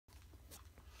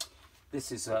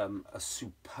This is a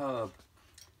superb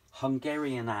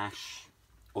Hungarian ash,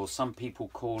 or some people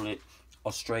call it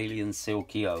Australian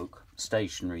silky oak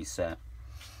stationery set.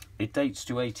 It dates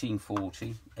to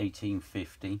 1840,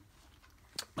 1850.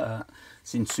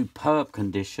 It's in superb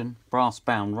condition, brass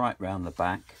bound right round the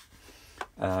back.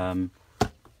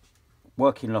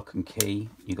 Working lock and key.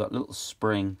 You've got a little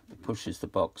spring that pushes the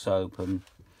box open.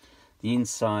 The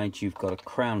inside you've got a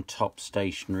crown top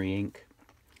stationery ink,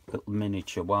 little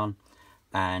miniature one,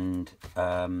 and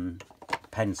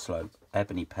pen slope,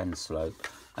 ebony pen slope,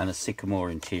 and a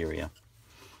sycamore interior.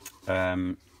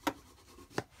 That's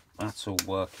all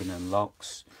working and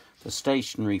locks. The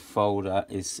stationery folder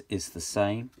is the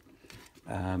same.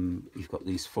 You've got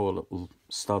these 4 little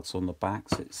studs on the back,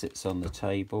 so it sits on the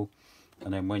table,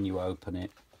 and then when you open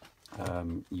it,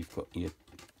 you've got your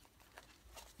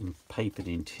papered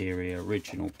interior,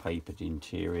 original papered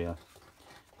interior,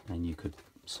 and you could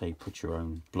say put your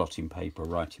own blotting paper,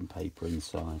 writing paper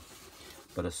inside.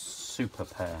 But a super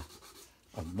pair,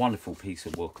 a wonderful piece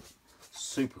of work,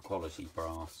 super quality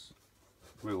brass,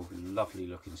 real lovely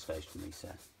looking stationery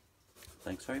set.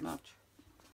 Thanks very much.